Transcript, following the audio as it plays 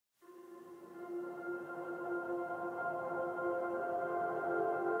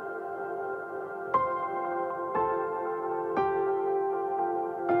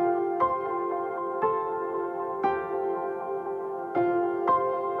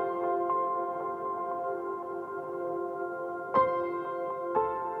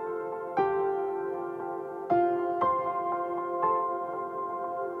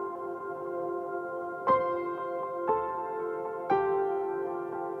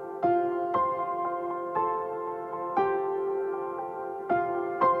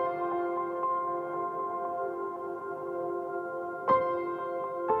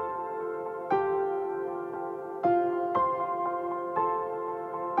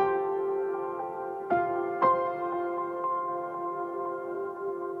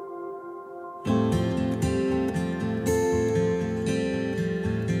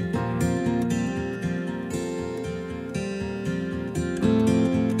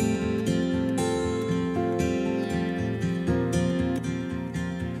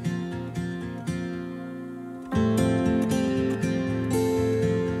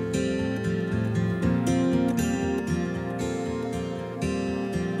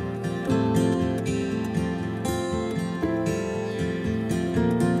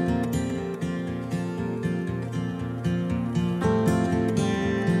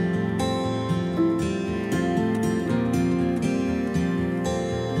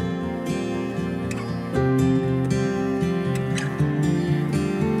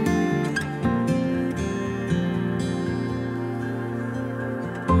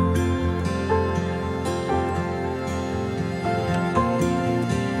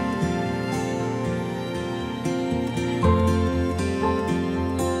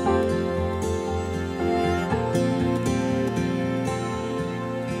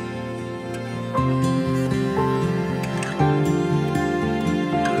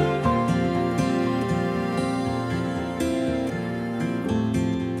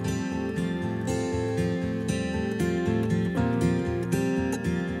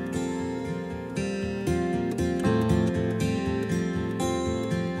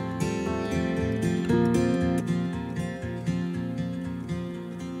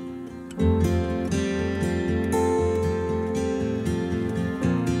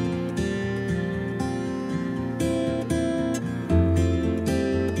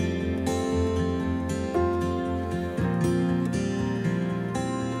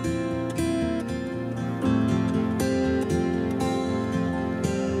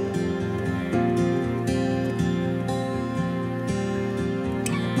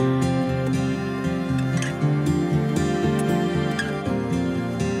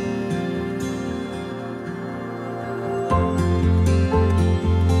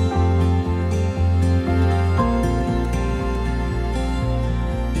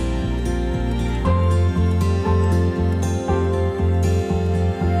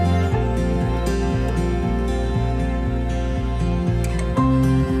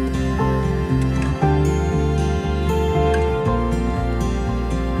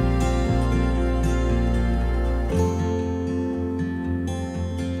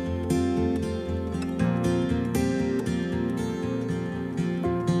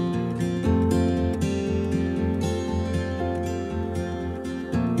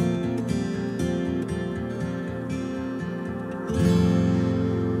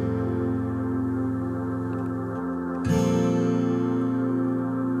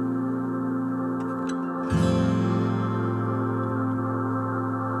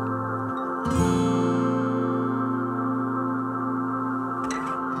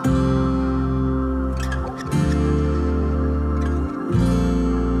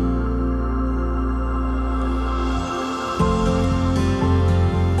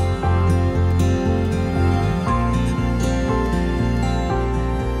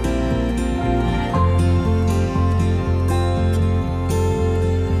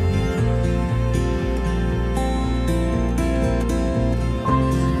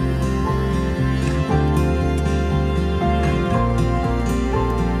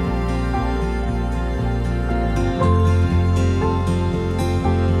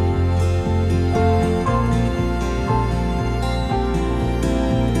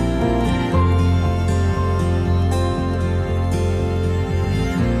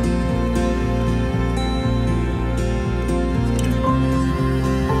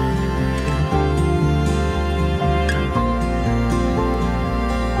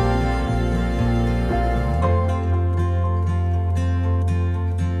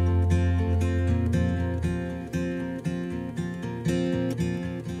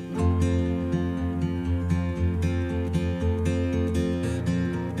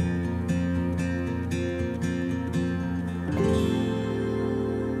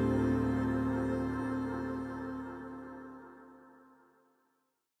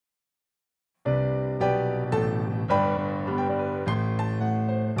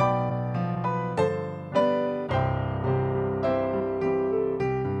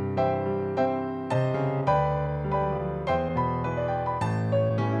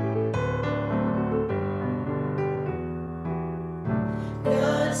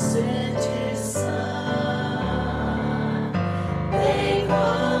sent his son. They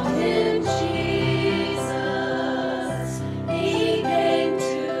called him Jesus. He came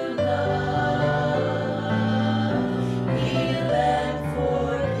to love, heal and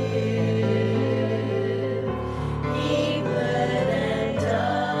forgive. He bled and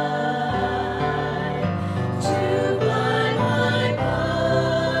died to buy my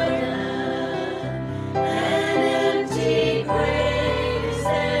pardon. An empty grave is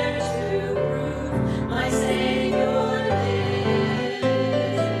there to prove my Savior lives.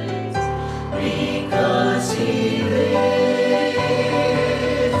 Because he lives,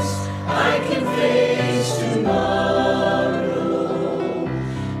 I can face tomorrow.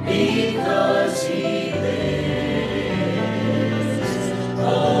 Because he lives,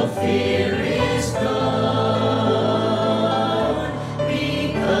 all fear is gone.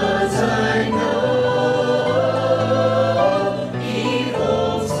 Because I know he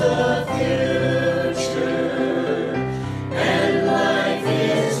holds the future, and life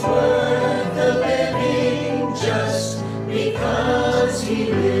is worth the living just because he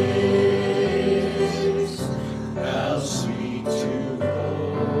lives. How sweet to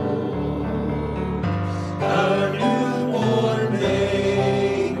hold our newborn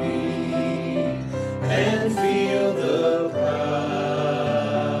baby and feel the pride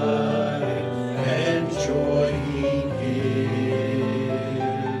and joy he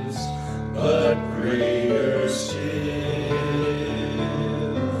gives. But greater still,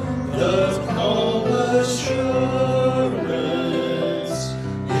 the calm assurance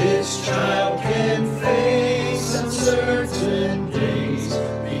this child can face uncertain days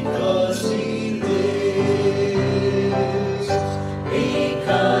because he lives.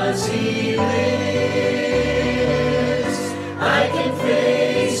 Because he lives, I can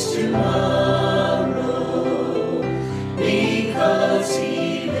face tomorrow. Because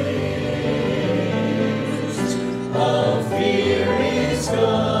he lives, all fear is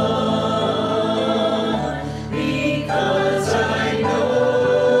gone. Because I know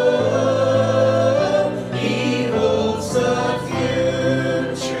he holds the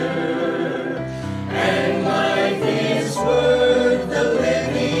future, and life is worth the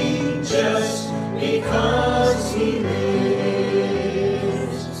living just because he lives.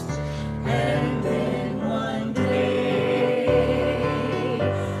 And then one day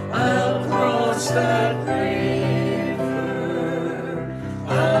I'll cross that river,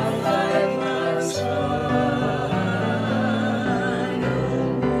 I'll fight my fight no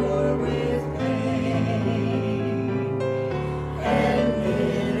more with pain. And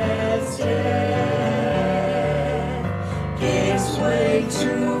then as death gives way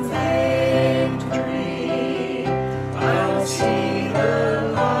to victory, I'll see the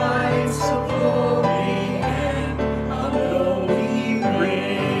lights of glory, and I'll know he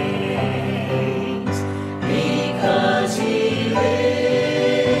reigns. Because he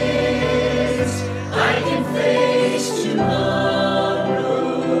lives, I can face tomorrow.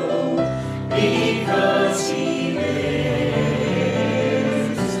 Because he lives,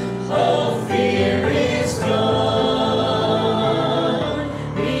 all fear is gone.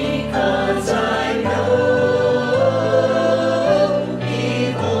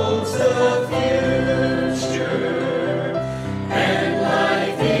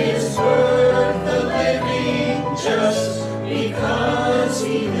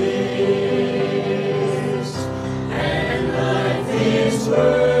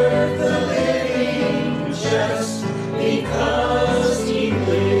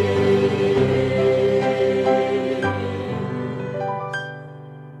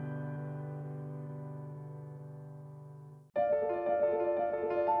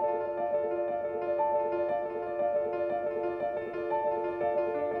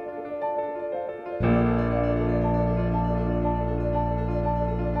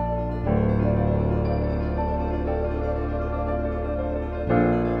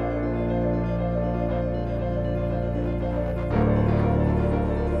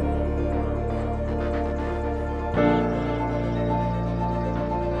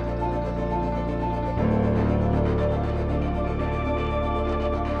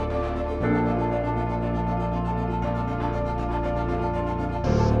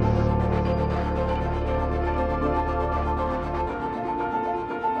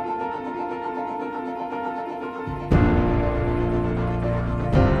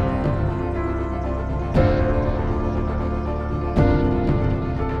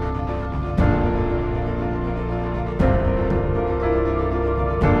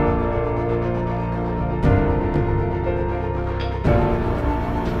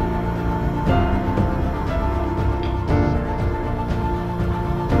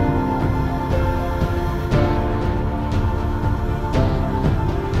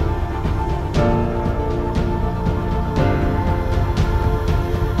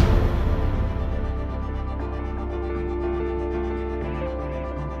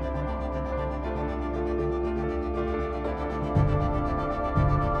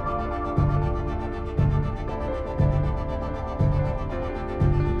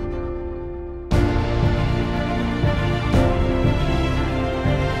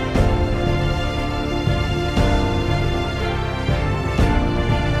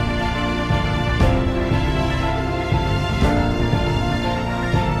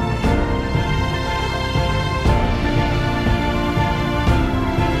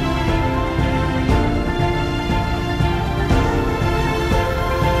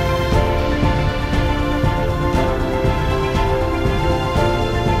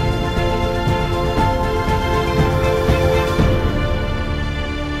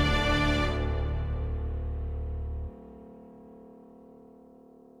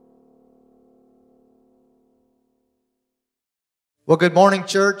 Well, good morning,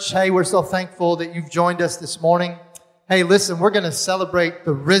 church. Hey, we're so thankful that you've joined us this morning. Hey, listen, we're going to celebrate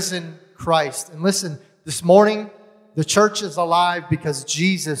the risen Christ. And listen, this morning, the church is alive because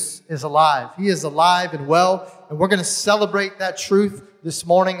Jesus is alive. He is alive and well, and we're going to celebrate that truth this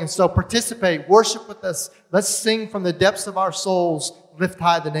morning. And so participate, worship with us. Let's sing from the depths of our souls, lift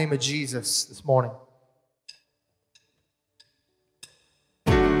high the name of Jesus this morning.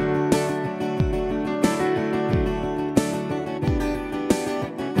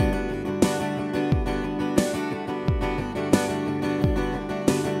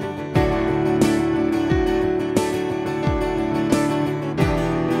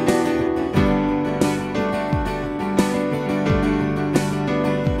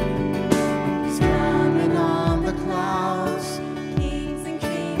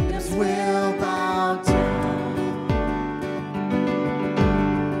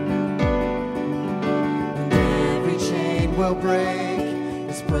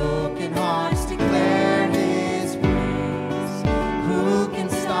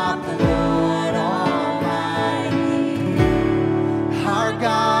 Our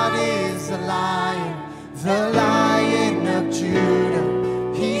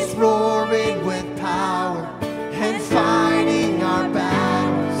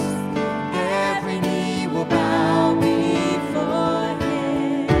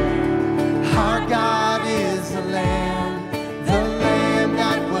God is the Lamb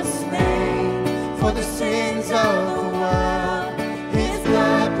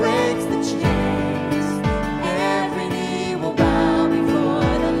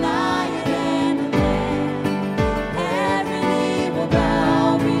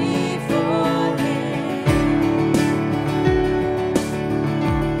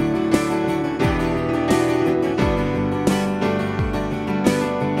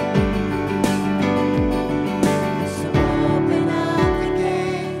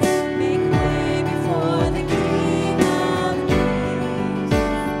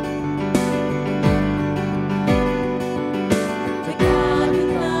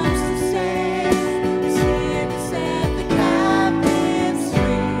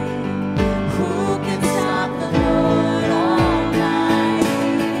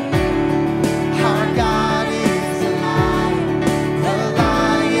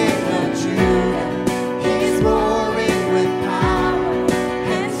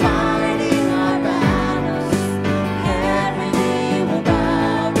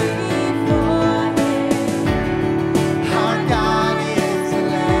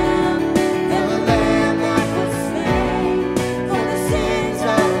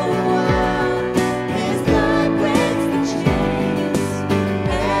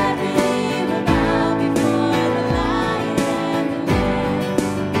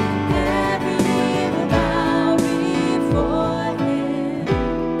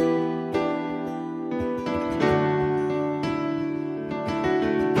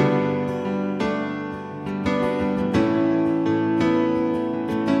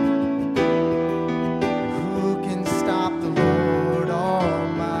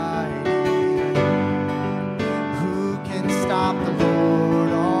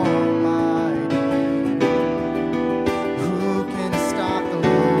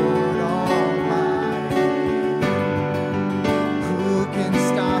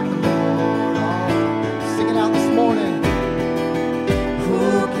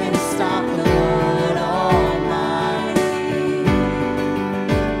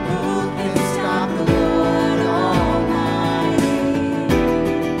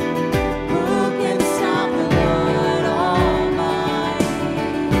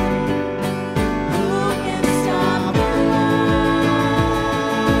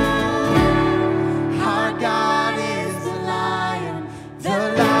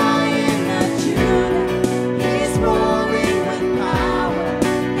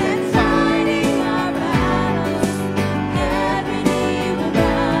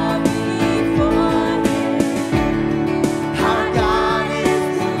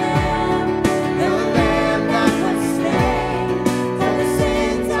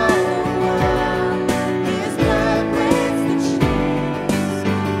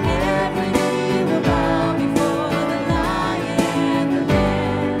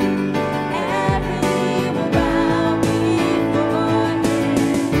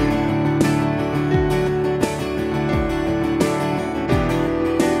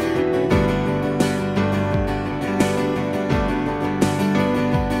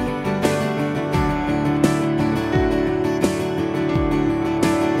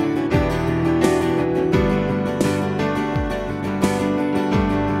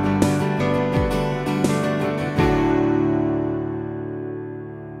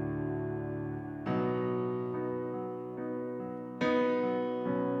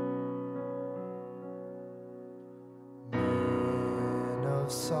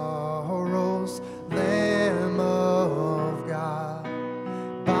of sorrows, Lamb of God,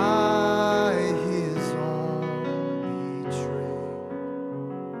 by his own betrayed.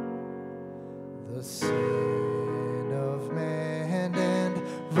 The sin of man and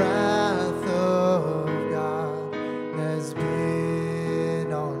wrath of God has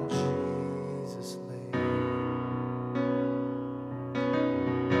been on Jesus laid.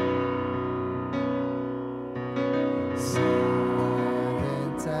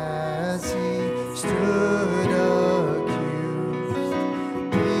 Silent as he stood accused,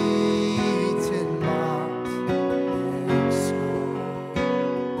 beaten, mocked, and scorned,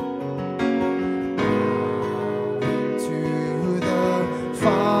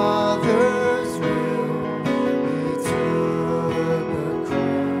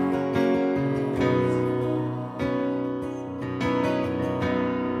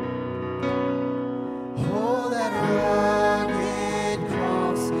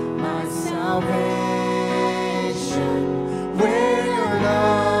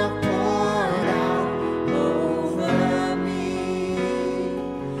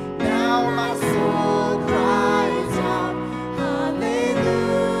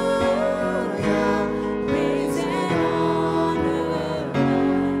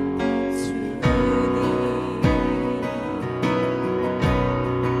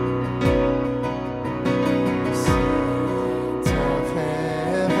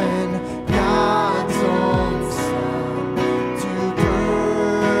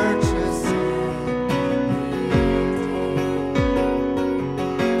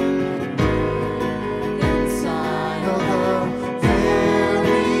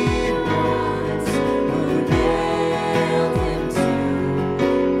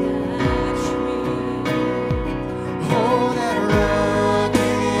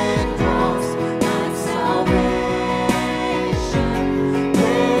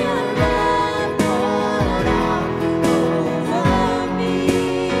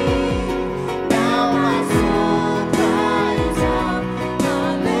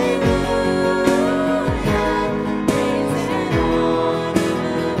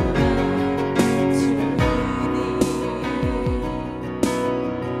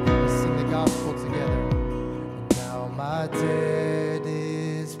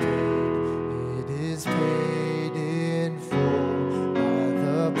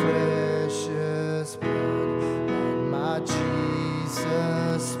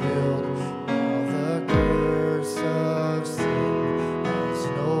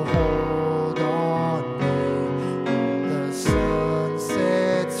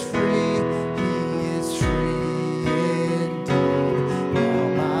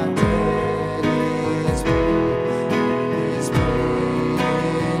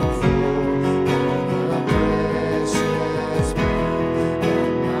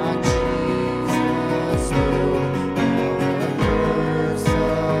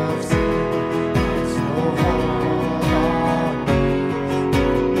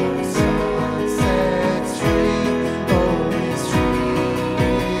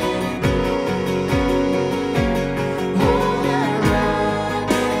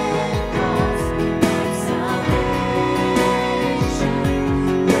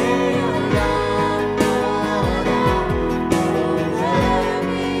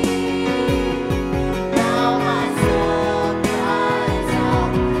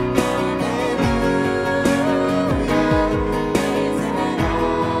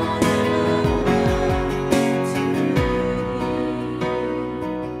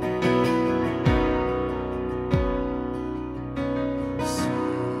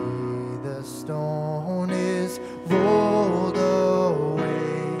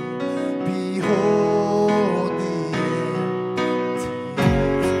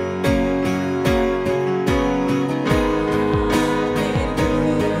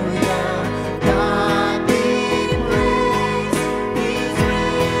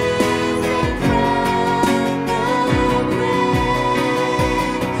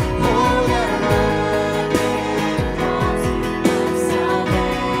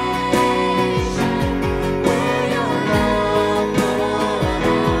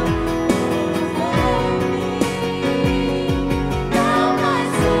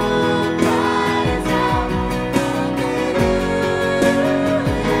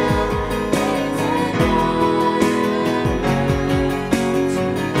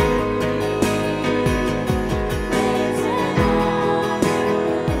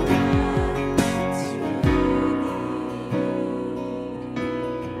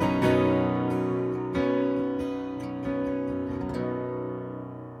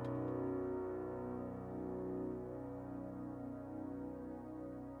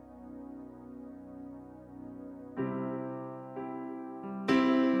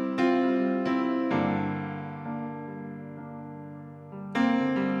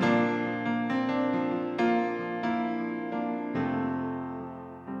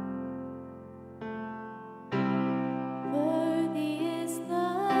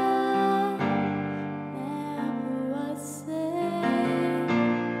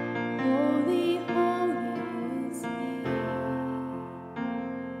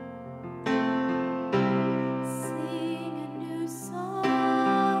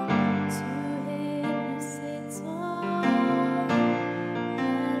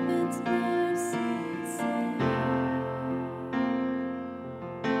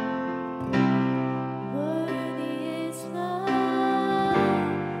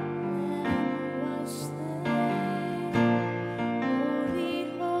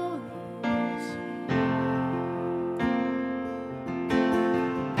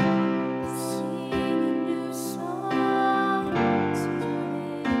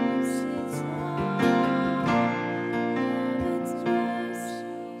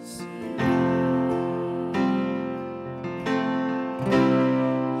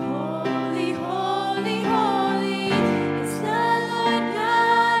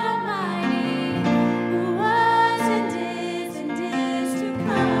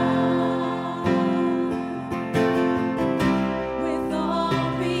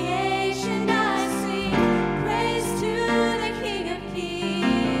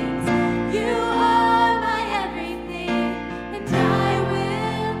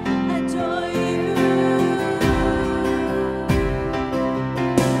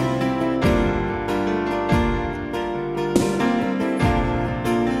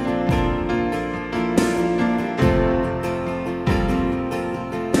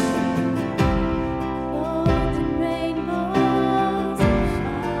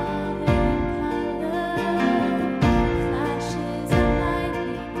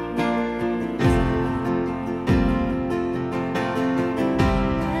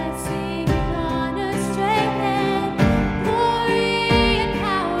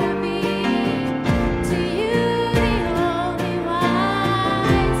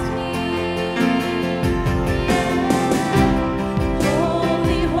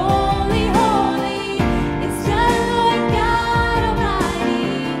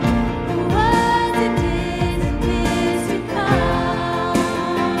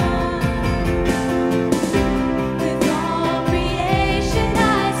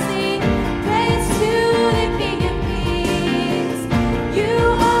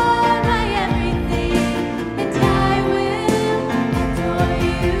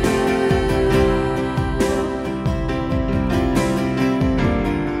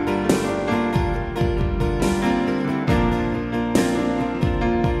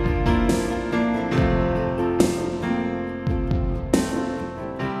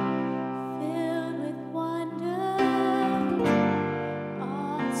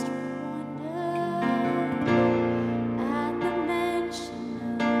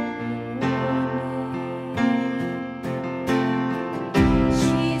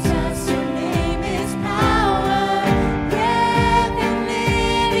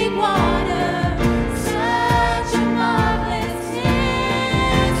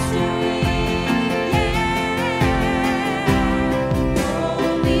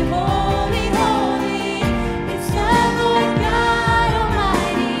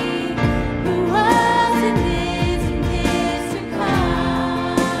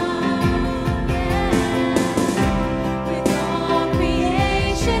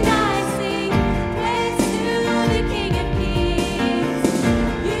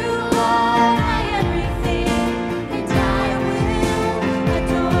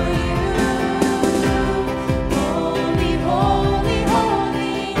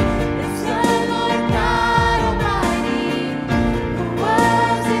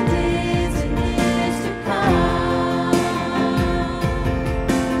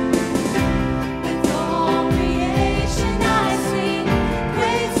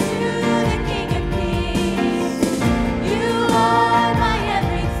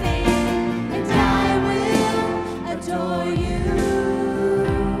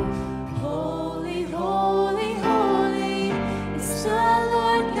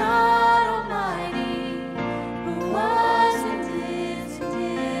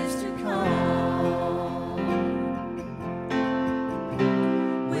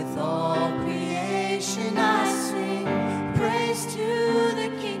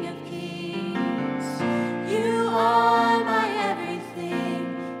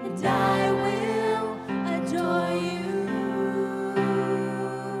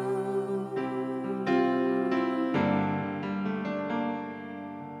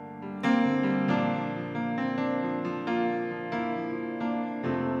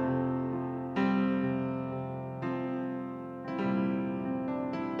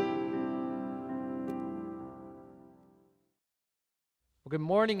 Good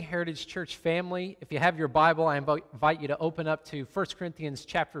morning, Heritage Church family. If you have your Bible, I invite you to open up to 1 Corinthians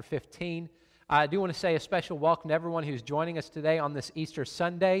chapter 15. I do want to say a special welcome to everyone who's joining us today on this Easter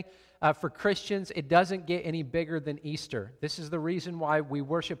Sunday. For Christians, it doesn't get any bigger than Easter. This is the reason why we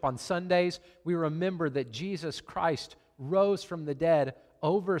worship on Sundays. We remember that Jesus Christ rose from the dead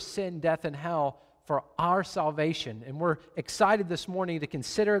over sin, death, and hell for our salvation. And we're excited this morning to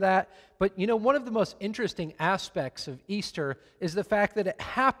consider that. But you know, one of the most interesting aspects of Easter is the fact that it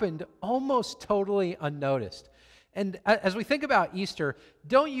happened almost totally unnoticed. And as we think about Easter,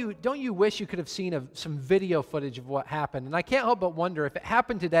 don't you wish you could have seen some video footage of what happened? And I can't help but wonder, if it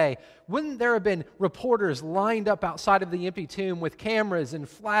happened today, wouldn't there have been reporters lined up outside of the empty tomb with cameras and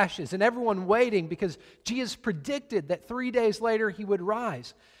flashes and everyone waiting because Jesus predicted that 3 days later he would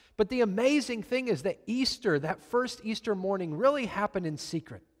rise? But the amazing thing is that Easter, that first Easter morning, really happened in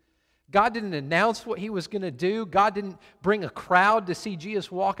secret. God didn't announce what he was going to do. God didn't bring a crowd to see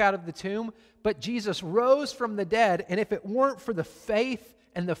Jesus walk out of the tomb. But Jesus rose from the dead, and if it weren't for the faith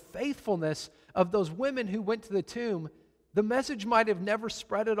and the faithfulness of those women who went to the tomb, the message might have never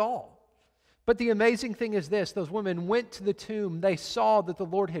spread at all. But the amazing thing is this: those women went to the tomb. They saw that the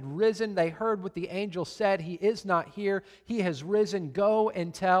Lord had risen. They heard what the angel said: he is not here, he has risen. Go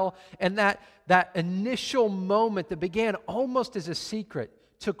and tell. And that initial moment that began almost as a secret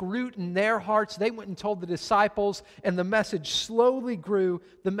took root in their hearts. They went and told the disciples, and the message slowly grew,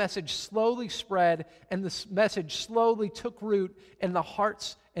 the message slowly spread, and the message slowly took root in the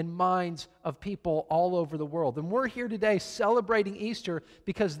hearts and minds of people all over the world. And we're here today celebrating Easter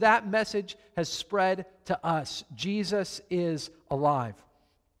because that message has spread to us. Jesus is alive.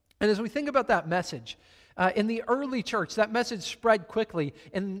 And as we think about that message, in the early church, that message spread quickly.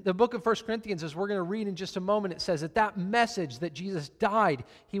 In the book of 1 Corinthians, as we're going to read in just a moment, it says that message that Jesus died,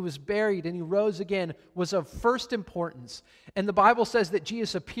 he was buried, and he rose again was of first importance. And the Bible says that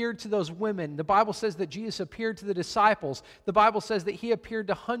Jesus appeared to those women. The Bible says that Jesus appeared to the disciples. The Bible says that he appeared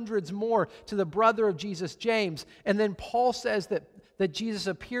to hundreds more, to the brother of Jesus, James. And then Paul says that Jesus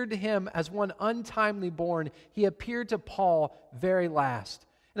appeared to him as one untimely born. He appeared to Paul very last.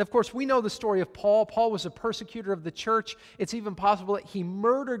 And of course, we know the story of Paul. Paul was a persecutor of the church. It's even possible that he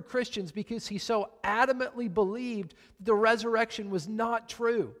murdered Christians because he so adamantly believed the resurrection was not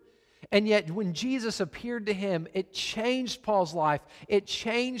true. And yet, when Jesus appeared to him, it changed Paul's life. It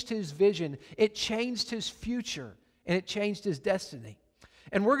changed his vision. It changed his future. And it changed his destiny.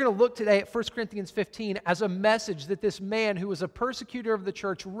 And we're going to look today at 1 Corinthians 15 as a message that this man who was a persecutor of the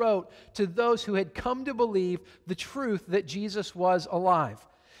church wrote to those who had come to believe the truth that Jesus was alive.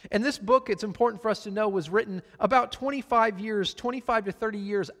 And this book, it's important for us to know, was written about 25 to 30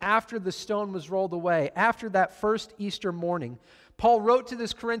 years after the stone was rolled away, after that first Easter morning. Paul wrote to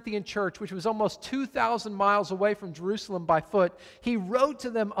this Corinthian church, which was almost 2,000 miles away from Jerusalem by foot. He wrote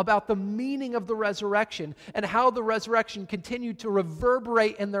to them about the meaning of the resurrection and how the resurrection continued to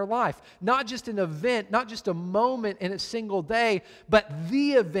reverberate in their life. Not just an event, not just a moment in a single day, but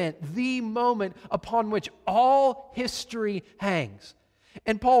the event, the moment upon which all history hangs.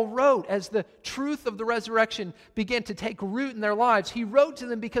 And Paul wrote, as the truth of the resurrection began to take root in their lives, he wrote to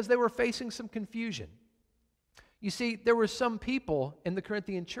them because they were facing some confusion. You see, there were some people in the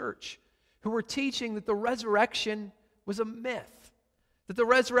Corinthian church who were teaching that the resurrection was a myth, that the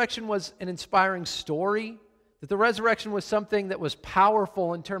resurrection was an inspiring story, that the resurrection was something that was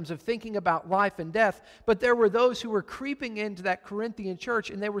powerful in terms of thinking about life and death. But there were those who were creeping into that Corinthian church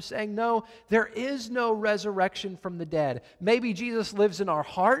and they were saying, no, there is no resurrection from the dead. Maybe Jesus lives in our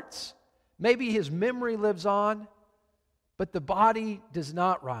hearts. Maybe his memory lives on. But the body does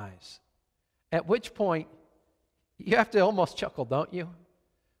not rise. At which point, you have to almost chuckle, don't you?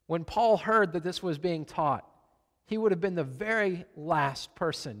 When Paul heard that this was being taught, he would have been the very last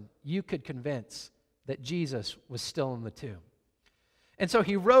person you could convince that Jesus was still in the tomb. And so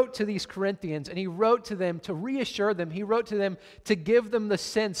he wrote to these Corinthians, and he wrote to them to reassure them. He wrote to them to give them the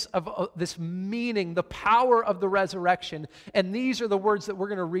sense of this meaning, the power of the resurrection. And these are the words that we're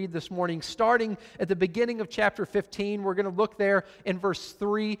going to read this morning. Starting at the beginning of chapter 15, we're going to look there in verse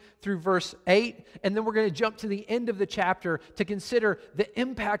 3 through verse 8. And then we're going to jump to the end of the chapter to consider the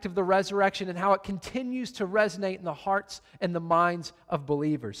impact of the resurrection and how it continues to resonate in the hearts and the minds of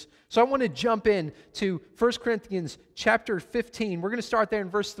believers. So I want to jump in to 1 Corinthians chapter 15. We're going to start there in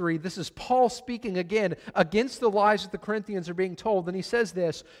verse 3. This is Paul speaking again against the lies that the Corinthians are being told. And he says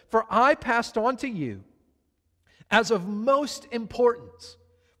this: "For I passed on to you as of most importance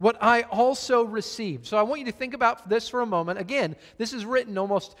what I also received." So I want you to think about this for a moment. Again, this is written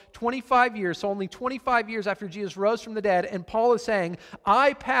almost 25 years, so only 25 years after Jesus rose from the dead. And Paul is saying,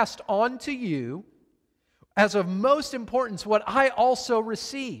 I passed on to you as of most importance, what I also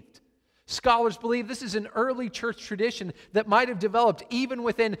received. Scholars believe this is an early church tradition that might have developed even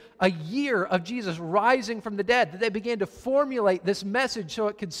within a year of Jesus rising from the dead, that they began to formulate this message so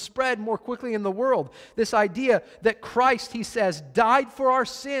it could spread more quickly in the world. This idea that Christ, he says, died for our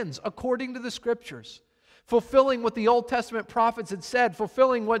sins according to the Scriptures, fulfilling what the Old Testament prophets had said,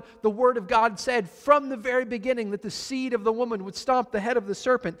 fulfilling what the Word of God said from the very beginning, that the seed of the woman would stomp the head of the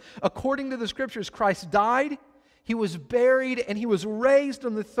serpent. According to the Scriptures, Christ died, he was buried, and he was raised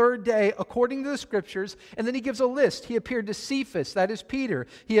on the third day according to the Scriptures. And then he gives a list. He appeared to Cephas, that is Peter.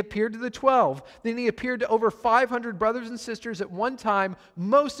 He appeared to the 12. Then he appeared to over 500 brothers and sisters at one time,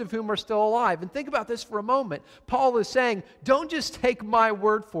 most of whom are still alive. And think about this for a moment. Paul is saying, don't just take my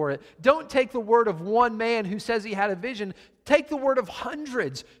word for it. Don't take the word of one man who says he had a vision. Take the word of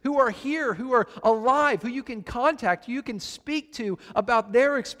hundreds who are here, who are alive, who you can contact, who you can speak to about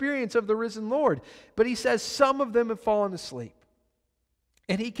their experience of the risen Lord. But he says some of them have fallen asleep.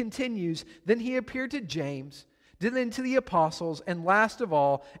 And he continues, then he appeared to James, then to the apostles, and last of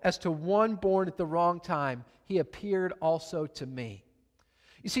all, as to one born at the wrong time, he appeared also to me.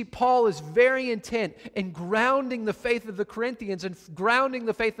 You see, Paul is very intent in grounding the faith of the Corinthians and grounding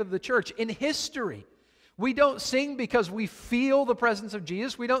the faith of the church in history. We don't sing because we feel the presence of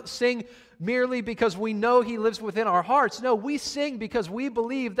Jesus. We don't sing merely because we know he lives within our hearts. No, we sing because we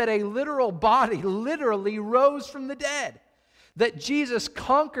believe that a literal body literally rose from the dead. That Jesus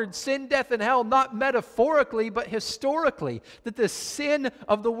conquered sin, death, and hell, not metaphorically, but historically. That the sin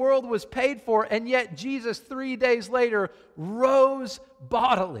of the world was paid for, and yet Jesus 3 days later rose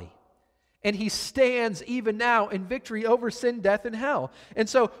bodily. And he stands even now in victory over sin, death, and hell. And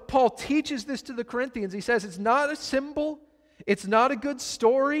so Paul teaches this to the Corinthians. He says it's not a symbol. It's not a good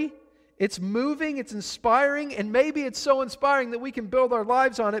story. It's moving. It's inspiring. And maybe it's so inspiring that we can build our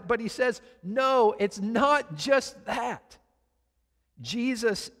lives on it. But he says, no, it's not just that.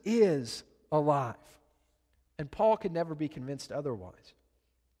 Jesus is alive. And Paul can never be convinced otherwise.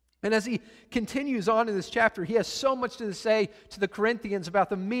 And as he continues on in this chapter, he has so much to say to the Corinthians about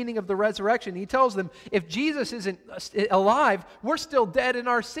the meaning of the resurrection. He tells them, if Jesus isn't alive, we're still dead in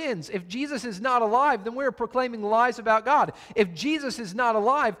our sins. If Jesus is not alive, then we're proclaiming lies about God. If Jesus is not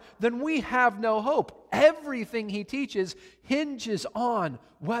alive, then we have no hope. Everything he teaches hinges on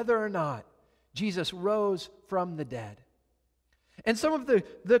whether or not Jesus rose from the dead. And some of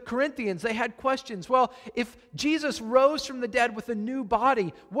the Corinthians, they had questions. Well, if Jesus rose from the dead with a new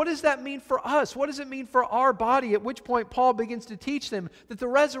body, what does that mean for us? What does it mean for our body? At which point Paul begins to teach them that the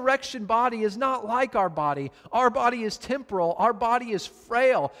resurrection body is not like our body. Our body is temporal. Our body is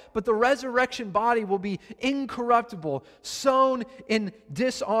frail. But the resurrection body will be incorruptible, sown in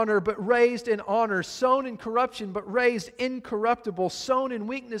dishonor but raised in honor, sown in corruption but raised incorruptible, sown in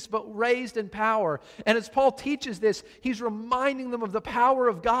weakness but raised in power. And as Paul teaches this, he's reminding them of the power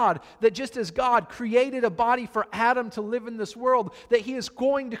of God, that just as God created a body for Adam to live in this world, that he is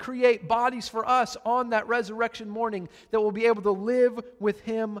going to create bodies for us on that resurrection morning that will be able to live with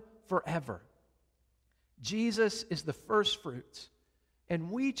him forever. Jesus is the first fruits, and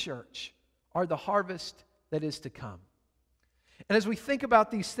we, church, are the harvest that is to come. And as we think about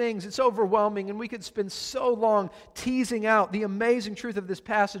these things, it's overwhelming, and we could spend so long teasing out the amazing truth of this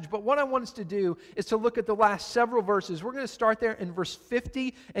passage. But what I want us to do is to look at the last several verses. We're going to start there in verse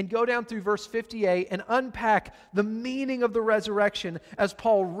 50 and go down through verse 58 and unpack the meaning of the resurrection as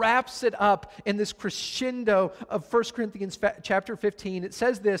Paul wraps it up in this crescendo of 1 Corinthians chapter 15. It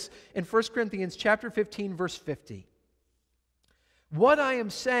says this in 1 Corinthians chapter 15, verse 50. What I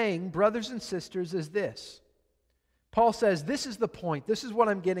am saying, brothers and sisters, is this. Paul says, this is the point, this is what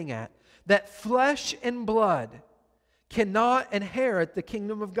I'm getting at, that flesh and blood cannot inherit the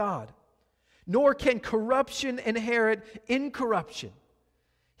kingdom of God, nor can corruption inherit incorruption.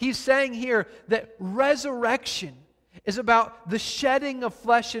 He's saying here that resurrection is about the shedding of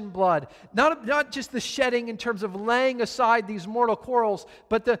flesh and blood. Not just the shedding in terms of laying aside these mortal quarrels,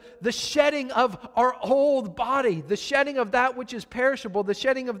 but the shedding of our old body, the shedding of that which is perishable, the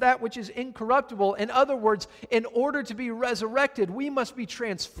shedding of that which is incorruptible. In other words, in order to be resurrected, we must be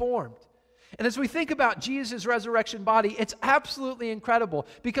transformed. And as we think about Jesus' resurrection body, it's absolutely incredible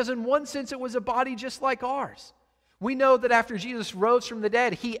because in one sense it was a body just like ours. We know that after Jesus rose from the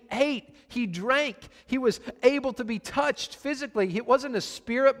dead, he ate, he drank, he was able to be touched physically. It wasn't a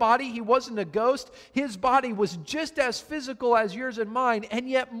spirit body, he wasn't a ghost. His body was just as physical as yours and mine, and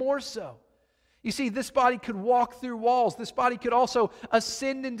yet more so. You see, this body could walk through walls. This body could also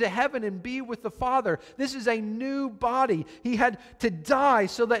ascend into heaven and be with the Father. This is a new body. He had to die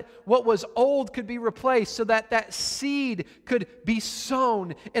so that what was old could be replaced, so that that seed could be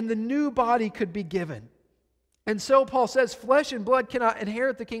sown and the new body could be given. And so Paul says, flesh and blood cannot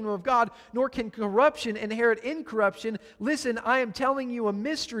inherit the kingdom of God, nor can corruption inherit incorruption. Listen, I am telling you a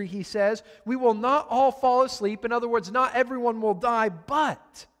mystery, he says. We will not all fall asleep. In other words, not everyone will die,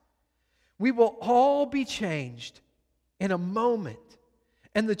 but we will all be changed in a moment,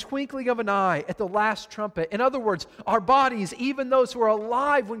 in the twinkling of an eye, at the last trumpet. In other words, our bodies, even those who are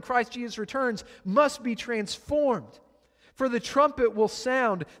alive when Christ Jesus returns, must be transformed. For the trumpet will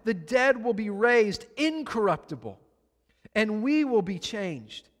sound, the dead will be raised incorruptible, and we will be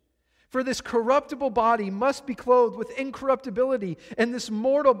changed. For this corruptible body must be clothed with incorruptibility, and this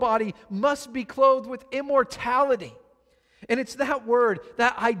mortal body must be clothed with immortality. And it's that word,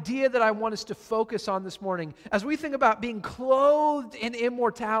 that idea that I want us to focus on this morning. As we think about being clothed in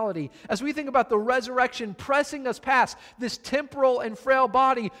immortality, as we think about the resurrection pressing us past this temporal and frail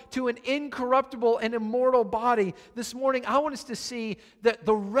body to an incorruptible and immortal body, this morning I want us to see that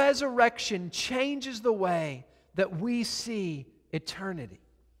the resurrection changes the way that we see eternity.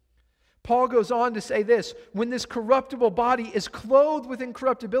 Paul goes on to say this, when this corruptible body is clothed with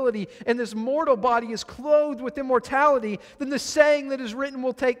incorruptibility and this mortal body is clothed with immortality, then the saying that is written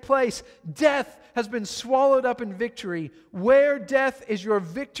will take place. Death has been swallowed up in victory. Where death is your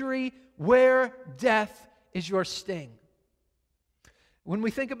victory, where death is your sting. When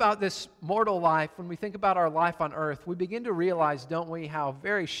we think about this mortal life, when we think about our life on earth, we begin to realize, don't we, how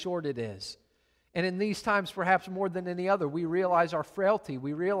very short it is. And in these times, perhaps more than any other, we realize our frailty.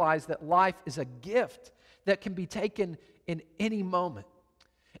 We realize that life is a gift that can be taken in any moment.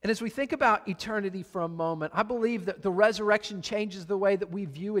 And as we think about eternity for a moment, I believe that the resurrection changes the way that we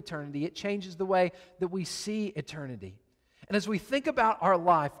view eternity. It changes the way that we see eternity. And as we think about our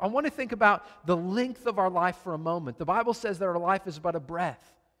life, I want to think about the length of our life for a moment. The Bible says that our life is but a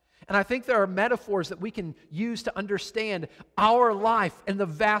breath. And I think there are metaphors that we can use to understand our life and the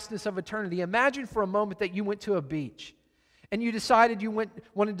vastness of eternity. Imagine for a moment that you went to a beach and you decided you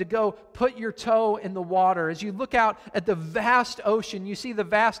wanted to go put your toe in the water. As you look out at the vast ocean, you see the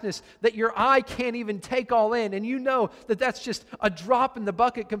vastness that your eye can't even take all in. And you know that that's just a drop in the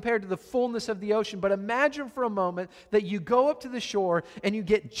bucket compared to the fullness of the ocean. But imagine for a moment that you go up to the shore and you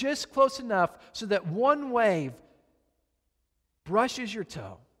get just close enough so that one wave brushes your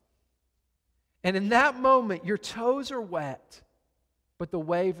toe. And in that moment, your toes are wet, but the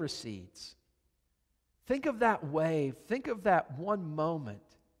wave recedes. Think of that wave, think of that one moment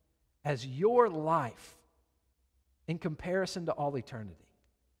as your life in comparison to all eternity.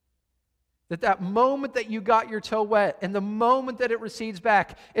 That moment that you got your toe wet and the moment that it recedes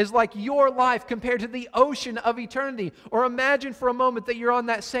back is like your life compared to the ocean of eternity. Or imagine for a moment that you're on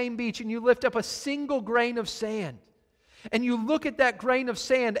that same beach and you lift up a single grain of sand. And you look at that grain of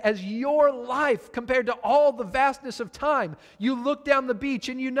sand as your life compared to all the vastness of time. You look down the beach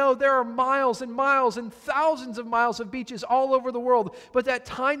and you know there are miles and miles and thousands of miles of beaches all over the world. But that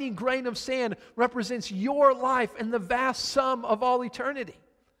tiny grain of sand represents your life and the vast sum of all eternity.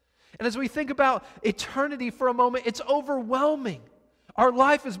 And as we think about eternity for a moment, it's overwhelming. Our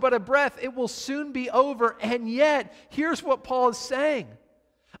life is but a breath. It will soon be over. And yet, here's what Paul is saying.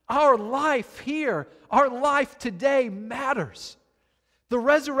 Our life here, our life today matters. The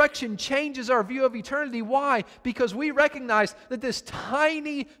resurrection changes our view of eternity. Why? Because we recognize that this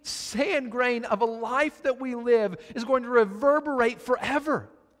tiny sand grain of a life that we live is going to reverberate forever.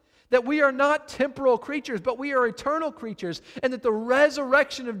 That we are not temporal creatures, but we are eternal creatures. And that the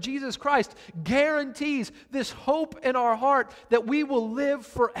resurrection of Jesus Christ guarantees this hope in our heart that we will live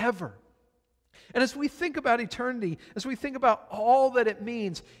forever. And as we think about eternity, as we think about all that it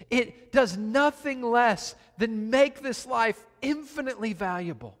means, it does nothing less than make this life infinitely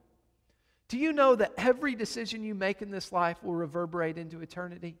valuable. Do you know that every decision you make in this life will reverberate into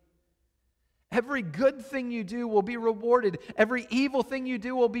eternity? Every good thing you do will be rewarded. Every evil thing you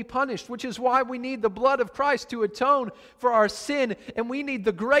do will be punished, which is why we need the blood of Christ to atone for our sin, and we need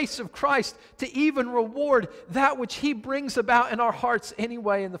the grace of Christ to even reward that which He brings about in our hearts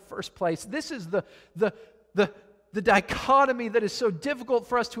anyway in the first place. This is the dichotomy that is so difficult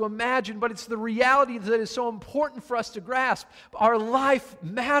for us to imagine, but it's the reality that is so important for us to grasp. Our life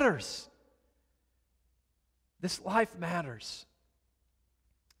matters. This life matters.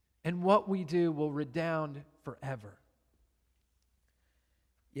 And what we do will redound forever.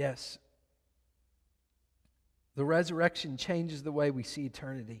 Yes, the resurrection changes the way we see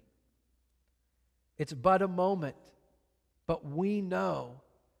eternity. It's but a moment, but we know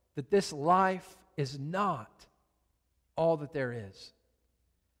that this life is not all that there is.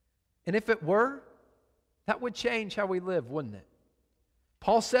 And if it were, that would change how we live, wouldn't it?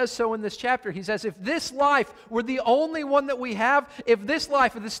 Paul says so in this chapter. He says, if this life were the only one that we have, if this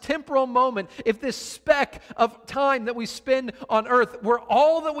life, if this temporal moment, if this speck of time that we spend on earth were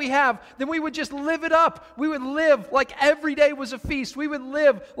all that we have, then we would just live it up. We would live like every day was a feast. We would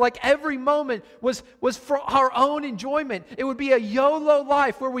live like every moment was for our own enjoyment. It would be a YOLO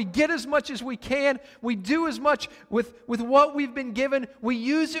life where we get as much as we can. We do as much with what we've been given. We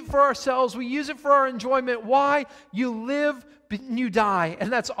use it for ourselves. We use it for our enjoyment. Why? You live and you die, and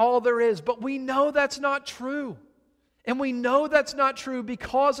that's all there is. But we know that's not true. And we know that's not true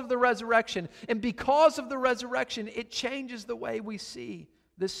because of the resurrection. And because of the resurrection, it changes the way we see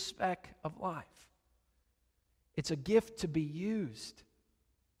this speck of life. It's a gift to be used.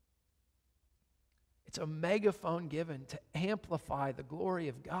 It's a megaphone given to amplify the glory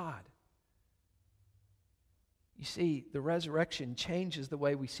of God. You see, the resurrection changes the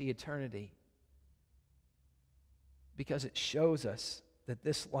way we see eternity, because it shows us that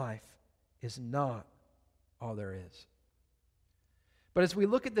this life is not all there is. But as we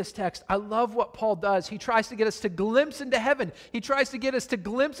look at this text, I love what Paul does. He tries to get us to glimpse into heaven. He tries to get us to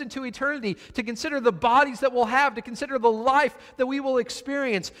glimpse into eternity, to consider the bodies that we'll have, to consider the life that we will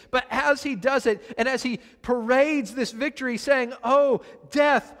experience. But as he does it, and as he parades this victory, saying, "Oh,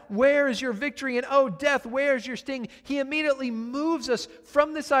 death, where is your victory? And oh, death, where is your sting?" He immediately moves us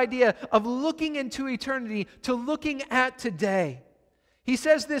from this idea of looking into eternity to looking at today. He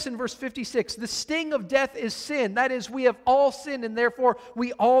says this in verse 56, "The sting of death is sin. That is, we have all sinned, and therefore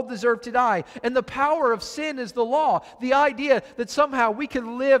we all deserve to die. And the power of sin is the law." The idea that somehow we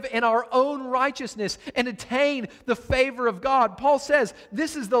can live in our own righteousness and attain the favor of God. Paul says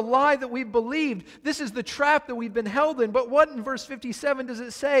this is the lie that we've believed. This is the trap that we've been held in. But what in verse 57 does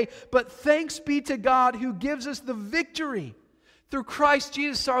it say? "But thanks be to God who gives us the victory through Christ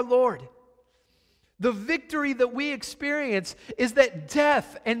Jesus our Lord." The victory that we experience is that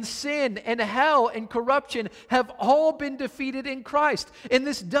death and sin and hell and corruption have all been defeated in Christ. And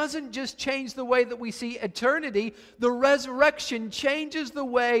this doesn't just change the way that we see eternity. The resurrection changes the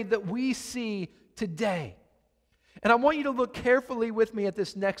way that we see today. And I want you to look carefully with me at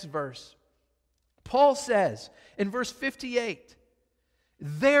this next verse. Paul says in verse 58,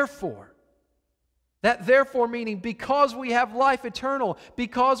 "Therefore," that therefore meaning because we have life eternal,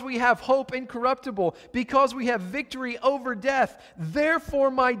 because we have hope incorruptible, because we have victory over death, "Therefore,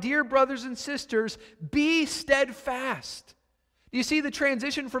 my dear brothers and sisters, be steadfast." Do you see the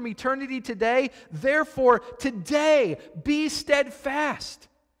transition from eternity today? Therefore, today, be steadfast.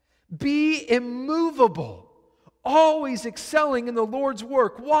 Be immovable, always excelling in the Lord's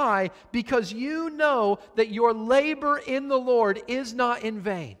work. Why? Because you know that your labor in the Lord is not in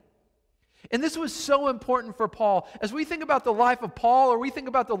vain. And this was so important for Paul. As we think about the life of Paul, or we think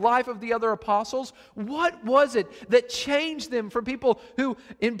about the life of the other apostles, what was it that changed them from people who,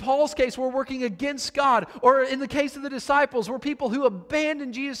 in Paul's case, were working against God, or in the case of the disciples, were people who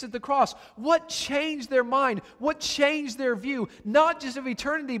abandoned Jesus at the cross? What changed their mind? What changed their view? Not just of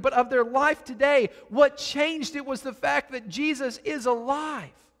eternity, but of their life today. What changed it was the fact that Jesus is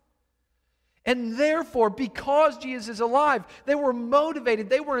alive. And therefore, because Jesus is alive, they were motivated,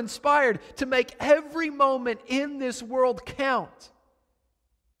 they were inspired to make every moment in this world count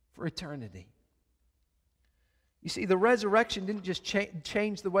for eternity. You see, the resurrection didn't just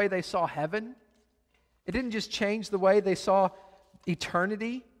change the way they saw heaven. It didn't just change the way they saw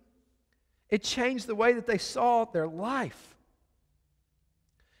eternity. It changed the way that they saw their life.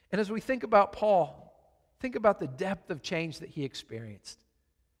 And as we think about Paul, think about the depth of change that he experienced.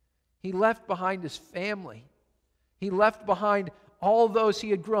 He left behind his family. He left behind all those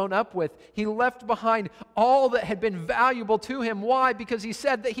he had grown up with. He left behind all that had been valuable to him. Why? Because he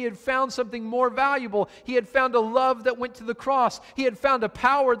said that he had found something more valuable. He had found a love that went to the cross. He had found a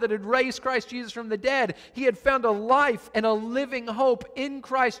power that had raised Christ Jesus from the dead. He had found a life and a living hope in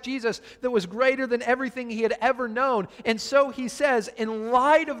Christ Jesus that was greater than everything he had ever known. And so he says, in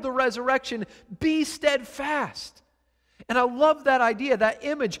light of the resurrection, be steadfast. And I love that idea, that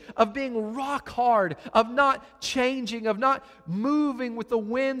image of being rock hard, of not changing, of not moving with the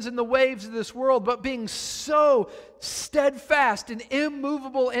winds and the waves of this world, but being so steadfast and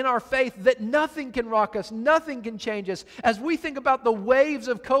immovable in our faith that nothing can rock us, nothing can change us. As we think about the waves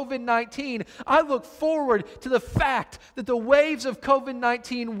of COVID-19, I look forward to the fact that the waves of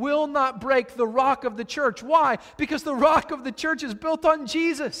COVID-19 will not break the rock of the church. Why? Because the rock of the church is built on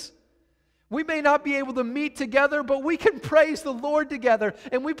Jesus. We may not be able to meet together, but we can praise the Lord together,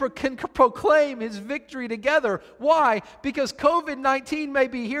 and we can proclaim His victory together. Why? Because COVID-19 may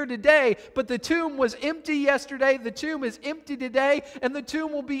be here today, but the tomb was empty yesterday, the tomb is empty today, and the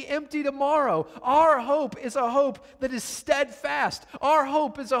tomb will be empty tomorrow. Our hope is a hope that is steadfast. Our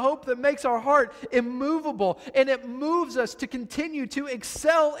hope is a hope that makes our heart immovable, and it moves us to continue to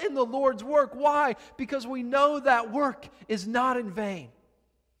excel in the Lord's work. Why? Because we know that work is not in vain.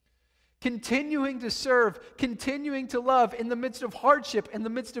 Continuing to serve, continuing to love in the midst of hardship, in the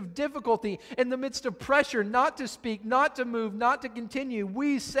midst of difficulty, in the midst of pressure, not to speak, not to move, not to continue,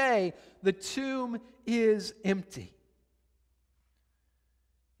 we say the tomb is empty.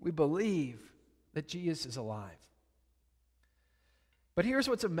 We believe that Jesus is alive. But here's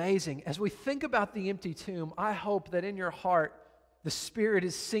what's amazing. As we think about the empty tomb, I hope that in your heart, the Spirit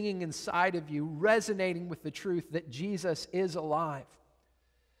is singing inside of you, resonating with the truth that Jesus is alive.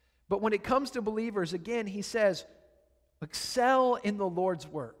 But when it comes to believers, again, he says, excel in the Lord's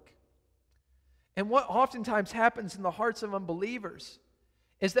work. And what oftentimes happens in the hearts of unbelievers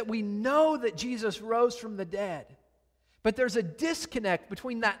is that we know that Jesus rose from the dead, but there's a disconnect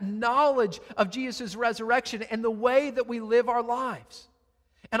between that knowledge of Jesus' resurrection and the way that we live our lives.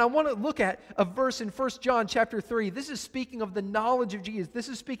 And I want to look at a verse in 1 John chapter 3. This is speaking of the knowledge of Jesus. This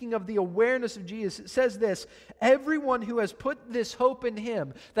is speaking of the awareness of Jesus. It says this, everyone who has put this hope in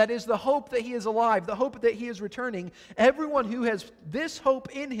Him, that is the hope that He is alive, the hope that He is returning, everyone who has this hope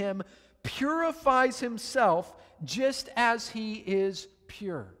in Him purifies himself just as He is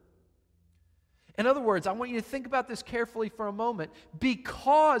pure. In other words, I want you to think about this carefully for a moment.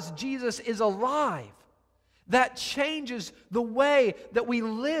 Because Jesus is alive, that changes the way that we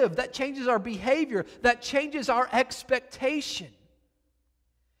live. That changes our behavior. That changes our expectation.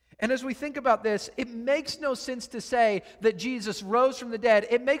 And as we think about this, it makes no sense to say that Jesus rose from the dead.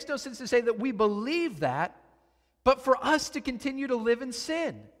 It makes no sense to say that we believe that, but for us to continue to live in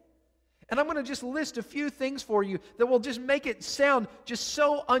sin. And I'm going to just list a few things for you that will just make it sound just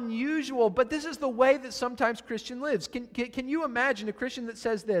so unusual, but this is the way that sometimes Christian lives. Can you imagine a Christian that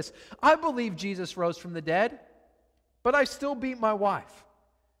says this, I believe Jesus rose from the dead, but I still beat my wife.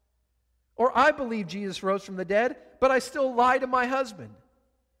 Or I believe Jesus rose from the dead, but I still lie to my husband.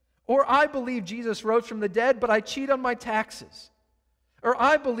 Or I believe Jesus rose from the dead, but I cheat on my taxes. Or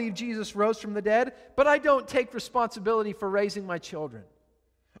I believe Jesus rose from the dead, but I don't take responsibility for raising my children.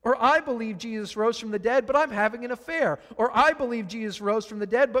 Or I believe Jesus rose from the dead, but I'm having an affair. Or I believe Jesus rose from the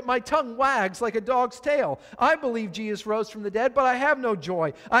dead, but my tongue wags like a dog's tail. I believe Jesus rose from the dead, but I have no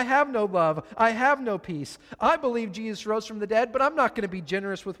joy. I have no love. I have no peace. I believe Jesus rose from the dead, but I'm not going to be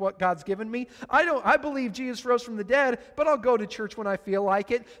generous with what God's given me. I believe Jesus rose from the dead, but I'll go to church when I feel like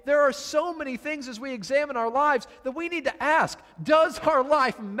it. There are so many things as we examine our lives that we need to ask, does our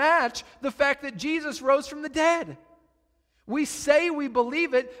life match the fact that Jesus rose from the dead? We say we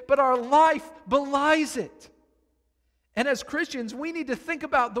believe it, but our life belies it. And as Christians, we need to think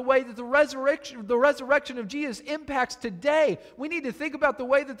about the way that the resurrection of Jesus impacts today. We need to think about the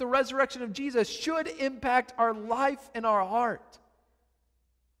way that the resurrection of Jesus should impact our life and our heart.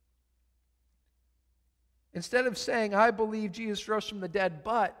 Instead of saying, I believe Jesus rose from the dead,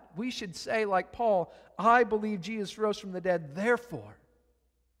 but we should say, like Paul, I believe Jesus rose from the dead, therefore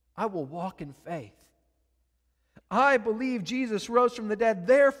I will walk in faith. I believe Jesus rose from the dead,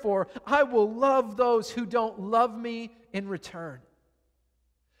 therefore I will love those who don't love me in return.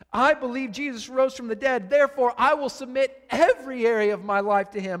 I believe Jesus rose from the dead, therefore I will submit every area of my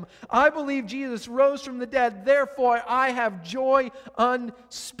life to Him. I believe Jesus rose from the dead, therefore I have joy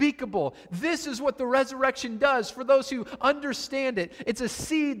unspeakable. This is what the resurrection does for those who understand it. It's a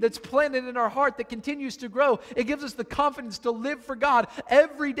seed that's planted in our heart that continues to grow. It gives us the confidence to live for God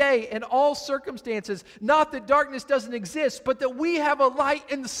every day in all circumstances. Not that darkness doesn't exist, but that we have a light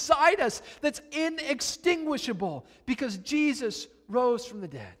inside us that's inextinguishable because Jesus rose from the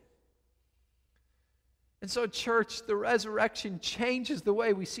dead. And so, church, the resurrection changes the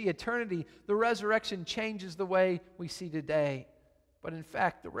way we see eternity. The resurrection changes the way we see today. But in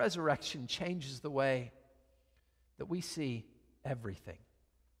fact, the resurrection changes the way that we see everything.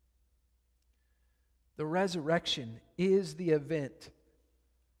 The resurrection is the event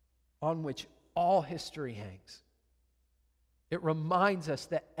on which all history hangs. It reminds us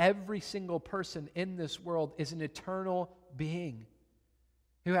that every single person in this world is an eternal being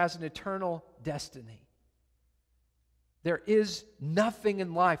who has an eternal destiny. There is nothing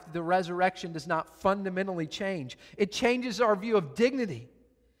in life the resurrection does not fundamentally change. It changes our view of dignity,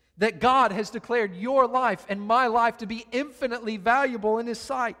 that God has declared your life and my life to be infinitely valuable in His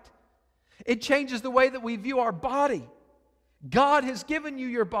sight. It changes the way that we view our body. God has given you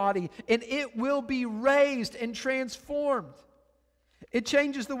your body, and it will be raised and transformed. It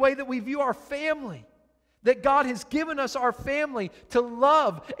changes the way that we view our family. That God has given us our family to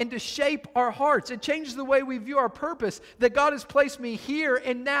love and to shape our hearts. It changes the way we view our purpose. That God has placed me here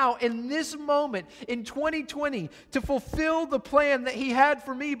and now in this moment in 2020 to fulfill the plan that He had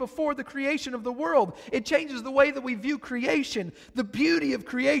for me before the creation of the world. It changes the way that we view creation. The beauty of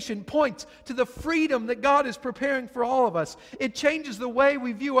creation points to the freedom that God is preparing for all of us. It changes the way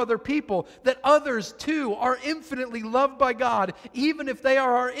we view other people. That others too are infinitely loved by God, even if they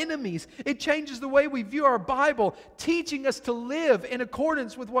are our enemies. It changes the way we view our Bible, teaching us to live in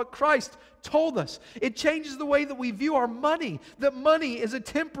accordance with what Christ told us. It changes the way that we view our money, that money is a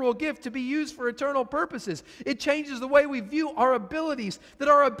temporal gift to be used for eternal purposes. It changes the way we view our abilities, that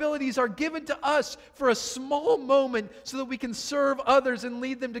our abilities are given to us for a small moment so that we can serve others and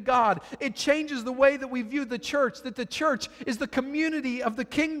lead them to God. It changes the way that we view the church, that the church is the community of the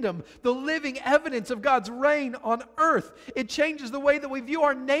kingdom, the living evidence of God's reign on earth. It changes the way that we view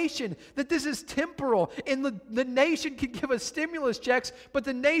our nation, that this is temporal, and the nation can give us stimulus checks, but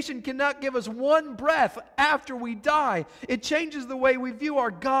the nation cannot give us one breath after we die. It changes the way we view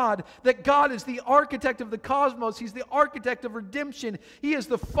our God, that God is the architect of the cosmos. He's the architect of redemption. He is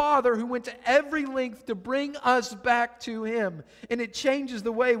the Father who went to every length to bring us back to Him. And it changes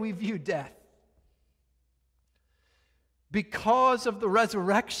the way we view death. Because of the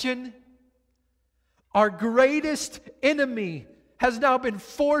resurrection, our greatest enemy has now been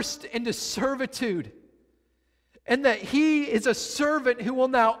forced into servitude. And that He is a servant who will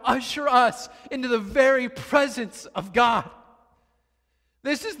now usher us into the very presence of God.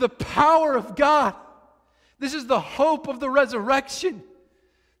 This is the power of God. This is the hope of the resurrection.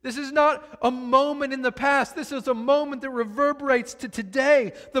 This is not a moment in the past. This is a moment that reverberates to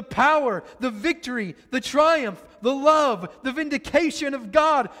today. The power, the victory, the triumph, the love, the vindication of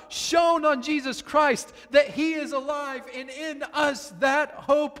God shown on Jesus Christ, that He is alive, and in us that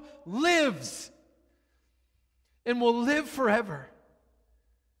hope lives and will live forever.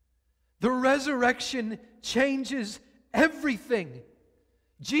 The resurrection changes everything.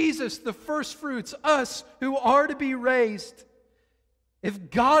 Jesus, the first fruits, us who are to be raised. If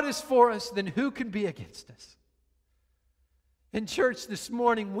God is for us, then who can be against us? In church this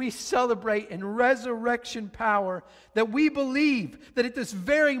morning, we celebrate in resurrection power that we believe that at this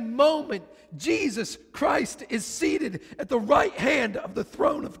very moment, Jesus Christ is seated at the right hand of the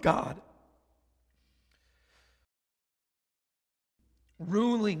throne of God,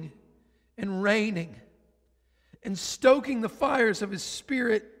 ruling and reigning and stoking the fires of His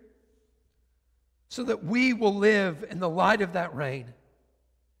Spirit so that we will live in the light of that reign.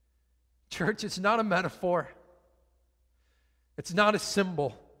 Church, it's not a metaphor. It's not a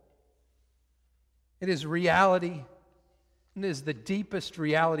symbol. It is reality, and it is the deepest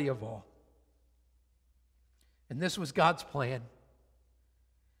reality of all. And this was God's plan.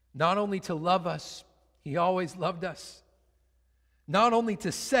 Not only to love us, He always loved us. Not only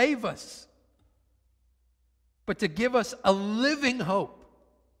to save us, but to give us a living hope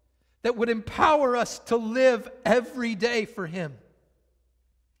that would empower us to live every day for Him.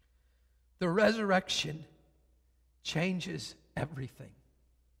 The resurrection changes everything.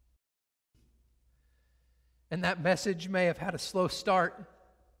 And that message may have had a slow start.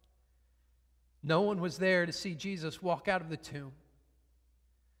 No one was there to see Jesus walk out of the tomb.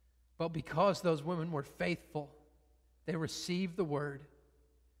 But because those women were faithful, they received the word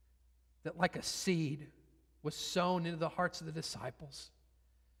that like a seed was sown into the hearts of the disciples,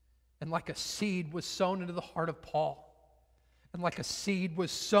 and like a seed was sown into the heart of Paul, and like a seed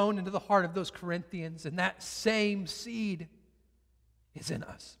was sown into the heart of those Corinthians, and that same seed is in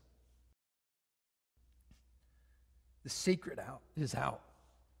us. The secret is out.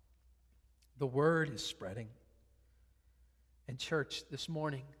 The word is spreading. And church, this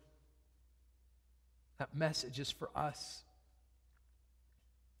morning, that message is for us.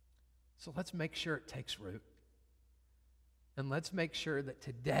 So let's make sure it takes root. And let's make sure that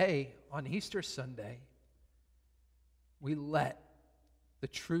today, on Easter Sunday, we let the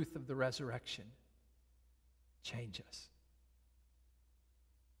truth of the resurrection change us.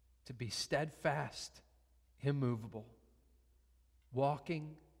 To be steadfast, immovable,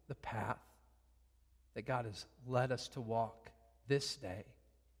 walking the path that God has led us to walk this day,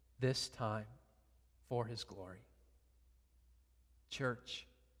 this time, for His glory. Church,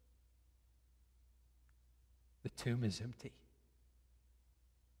 the tomb is empty.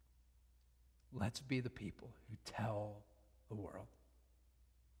 Let's be the people who tell the world.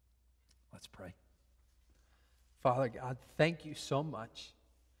 Let's pray. Father God, thank You so much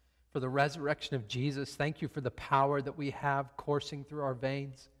for the resurrection of Jesus. Thank you for the power that we have coursing through our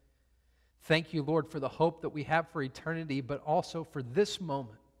veins. Thank you, Lord, for the hope that we have for eternity, but also for this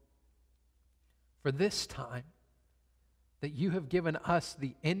moment, for this time, that you have given us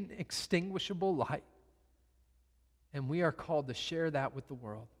the inextinguishable light, and we are called to share that with the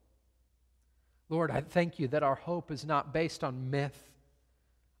world. Lord, I thank you that our hope is not based on myth.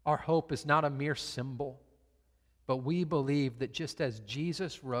 Our hope is not a mere symbol, but we believe that just as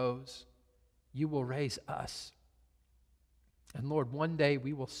Jesus rose, you will raise us. And Lord, one day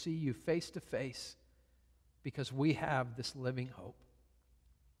we will see you face to face because we have this living hope.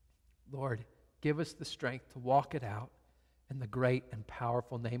 Lord, give us the strength to walk it out in the great and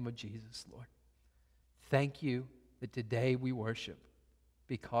powerful name of Jesus, Lord. Thank you that today we worship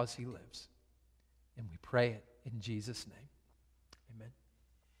because he lives. And we pray it in Jesus' name. Amen.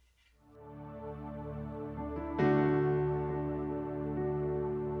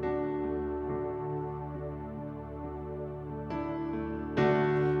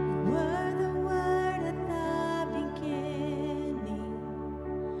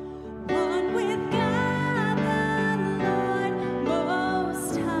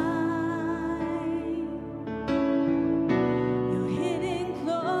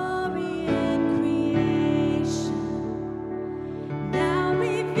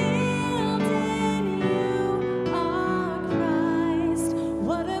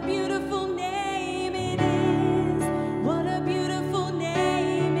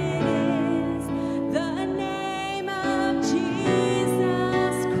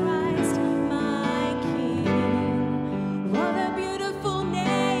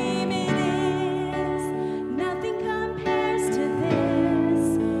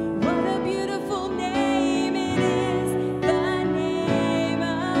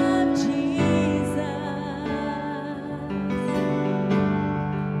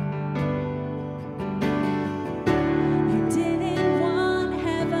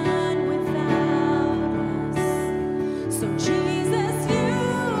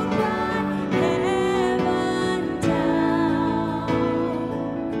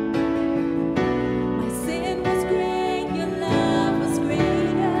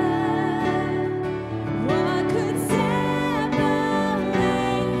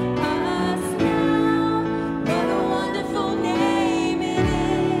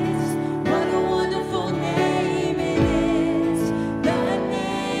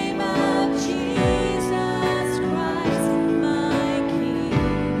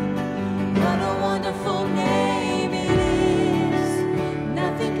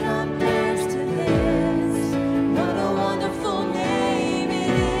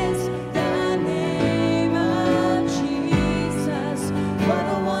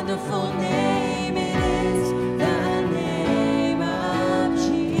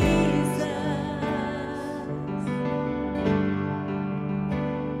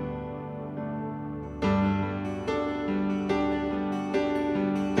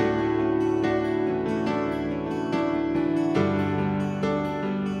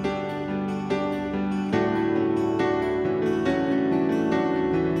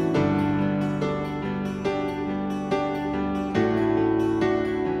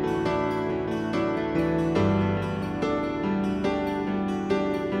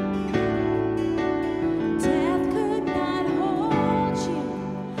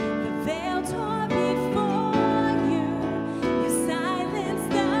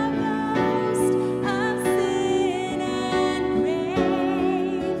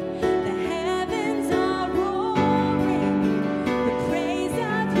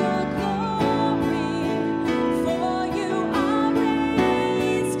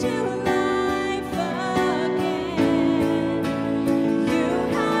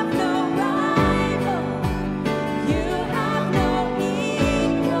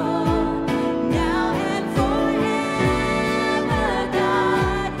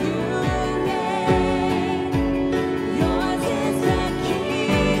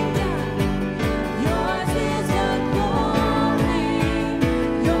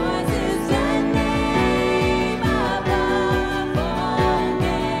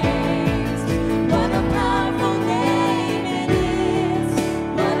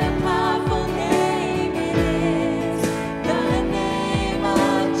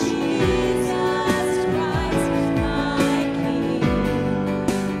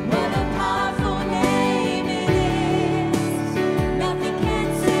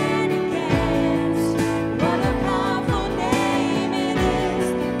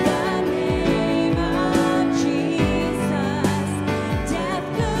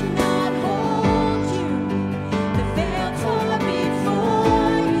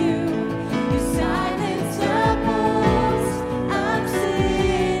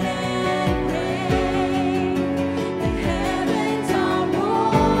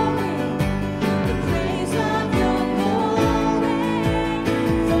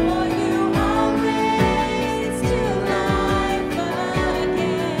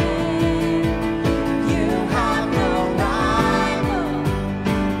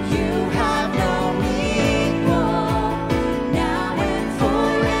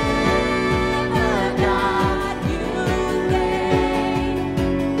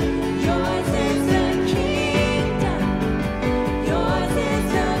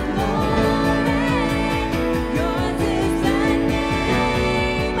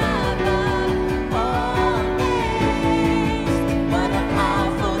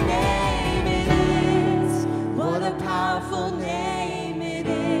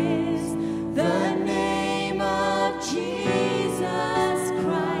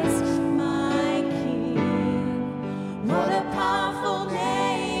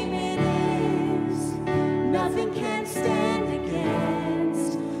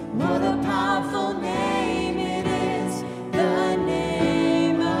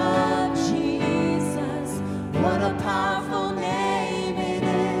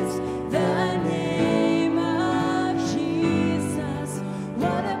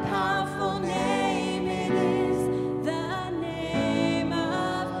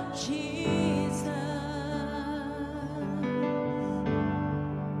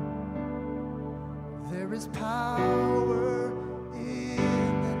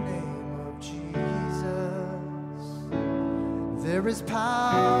 There is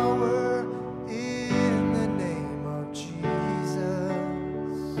power in the name of Jesus.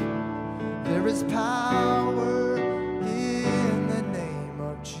 There is power in the name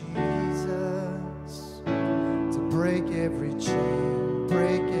of Jesus to break every chain,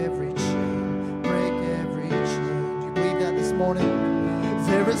 break every chain, break every chain. Do you believe that this morning?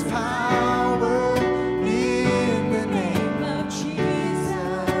 There is power in the name of Jesus.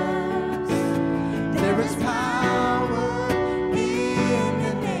 There is power in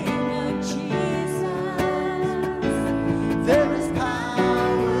the name of Jesus. There is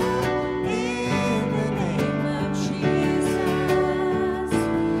power in the name of Jesus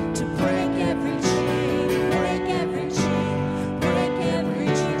to break every chain, break every chain, break every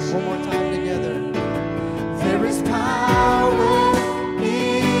chain. One more time together. There is power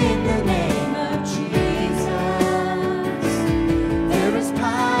in the name of Jesus. There is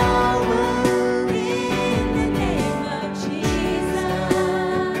power in the name of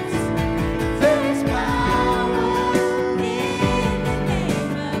Jesus. There is power in the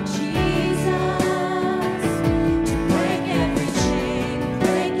name of Jesus to break every chain,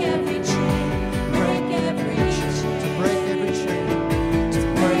 break every chain, break every chain, to break every chain, to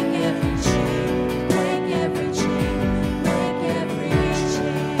break every chain, break every chain, break every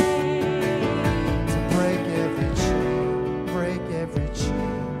chain, to break every chain, break every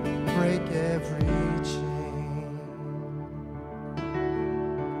chain, break every chain.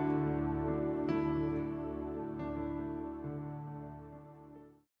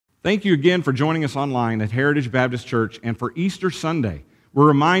 Thank you again for joining us online at Heritage Baptist Church and for Easter Sunday. We're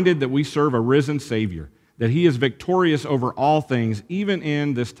reminded that we serve a risen Savior, that He is victorious over all things, even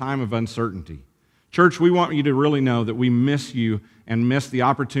in this time of uncertainty. Church, we want you to really know that we miss you and miss the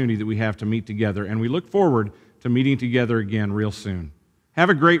opportunity that we have to meet together, and we look forward to meeting together again real soon. Have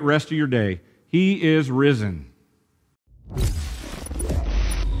a great rest of your day. He is risen.